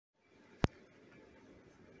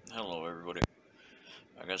Hello everybody.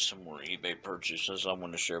 I got some more eBay purchases I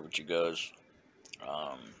want to share with you guys.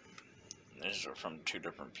 Um, these are from two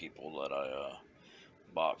different people that I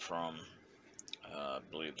bought from. I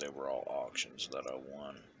believe they were all auctions that I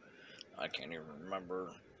won. I can't even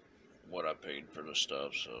remember what I paid for the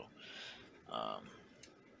stuff, so um,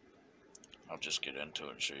 I'll just get into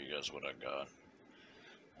it and show you guys what I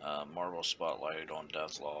got. Marvel Spotlight on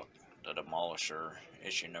Deathlock, The Demolisher,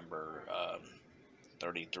 issue number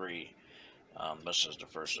 33. This is the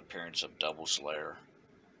first appearance of Double Slayer.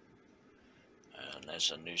 And it's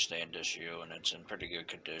a newsstand issue, and it's in pretty good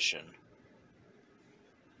condition.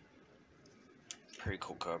 Pretty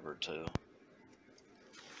cool cover too.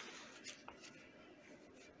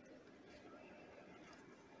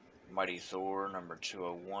 Mighty Thor number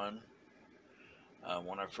 201.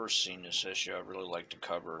 When I first seen this issue, I really liked the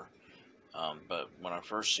cover, but when I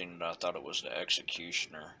first seen it, I thought it was the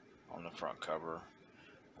Executioner on the front cover,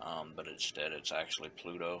 but instead it's actually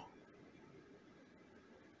Pluto.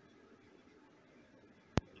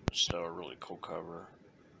 Still a really cool cover.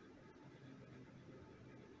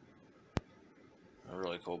 A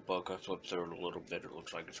really cool book. I flipped through it a little bit. It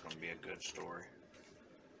looks like it's going to be a good story.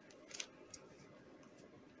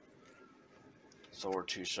 Thor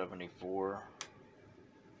 274.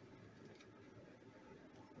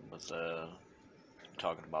 With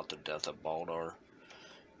talking about the death of Baldar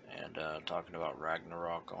and talking about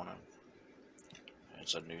Ragnarok on it.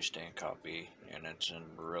 It's a newsstand copy, and it's in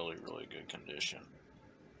really good condition.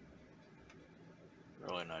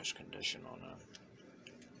 Really nice condition on it.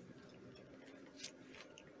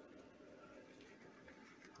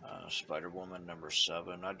 Spider-Woman number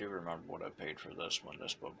 7. I do remember what I paid for this one.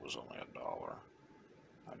 This book was only $1.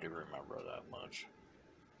 I do remember that much.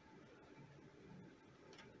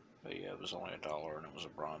 But yeah, it was only $1, and it was a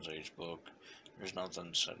Bronze Age book. There's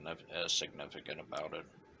nothing significant about it.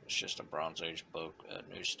 It's just a Bronze Age book at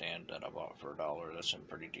newsstand that I bought for $1. That's in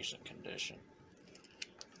pretty decent condition.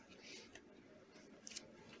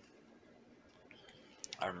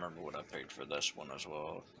 I remember what I paid for this one as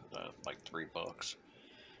well, like $3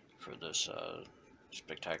 for this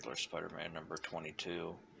Spectacular Spider-Man number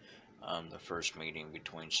 22. The first meeting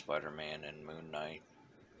between Spider-Man and Moon Knight.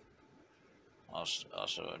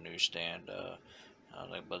 Also a newsstand,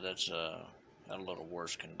 but that's a little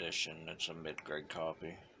worse condition. It's a mid-grade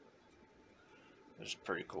copy. It's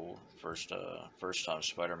pretty cool. First time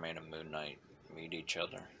Spider-Man and Moon Knight meet each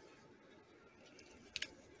other.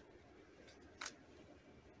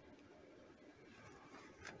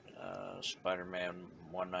 Spider-Man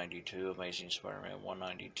 192, Amazing Spider-Man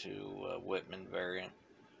 192 Whitman variant.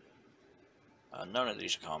 None of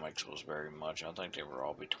these comics was very much. I think they were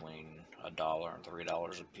all between $1 and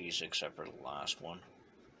 $3 a piece, except for the last one.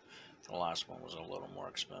 The last one was a little more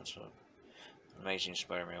expensive. Amazing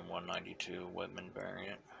Spider-Man 192 Whitman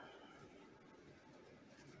variant.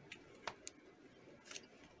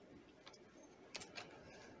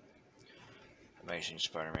 Amazing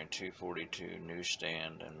Spider-Man 242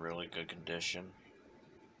 newsstand in really good condition.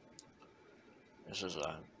 This is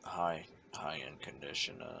a high-end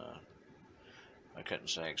condition. I couldn't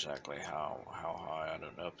say exactly how high. I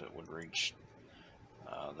don't know if it would reach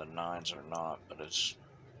the 9s or not, but it's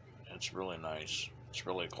really nice. It's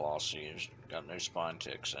really glossy. It's got no spine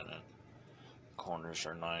ticks in it. Corners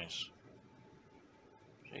are nice.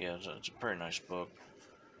 So yeah, it's a pretty nice book.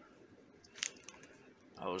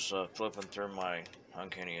 I was flipping through my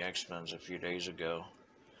Uncanny X-Men's a few days ago,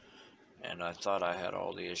 and I thought I had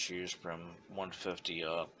all the issues from 150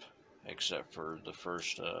 up, except for the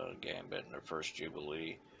first Gambit and the first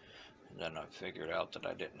Jubilee. And then I figured out that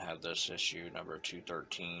I didn't have this issue, number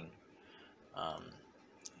 213.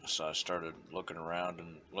 So I started looking around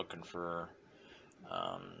and looking for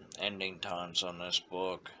ending times on this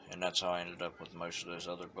book, and that's how I ended up with most of those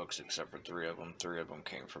other books, except for 3 of them. 3 of them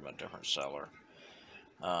came from a different seller.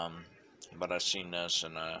 But I seen this,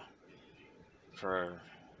 and for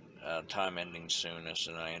time ending soonest,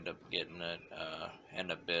 and I end up getting it in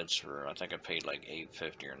the bids for, I think I paid like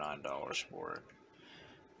 $8.50 or $9 for it.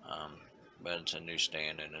 But it's a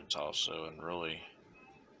newsstand, and it's also in really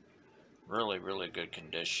good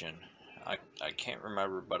condition. I can't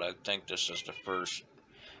remember, but I think this is the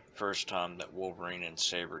first time that Wolverine and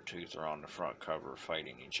Sabretooth are on the front cover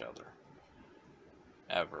fighting each other.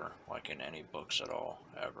 Ever, like in any books at all,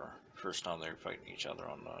 ever. First time they were fighting each other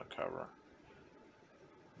on the cover.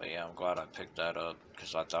 But yeah, I'm glad I picked that up,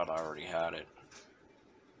 because I thought I already had it.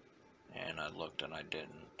 And I looked and I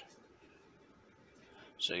didn't.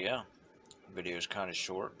 So yeah, the video is kind of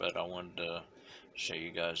short, but I wanted to show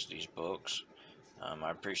you guys these books.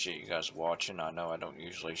 I appreciate you guys watching. I know I don't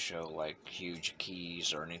usually show like huge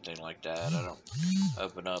keys or anything like that. I don't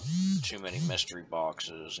open up too many mystery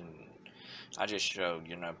boxes, and I just show,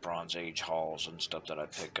 you know, Bronze Age hauls and stuff that I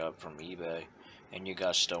pick up from eBay. And you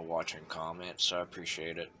guys still watch and comment, so I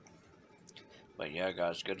appreciate it. But yeah,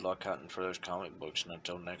 guys, good luck hunting for those comic books, and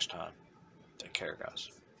until next time, take care, guys.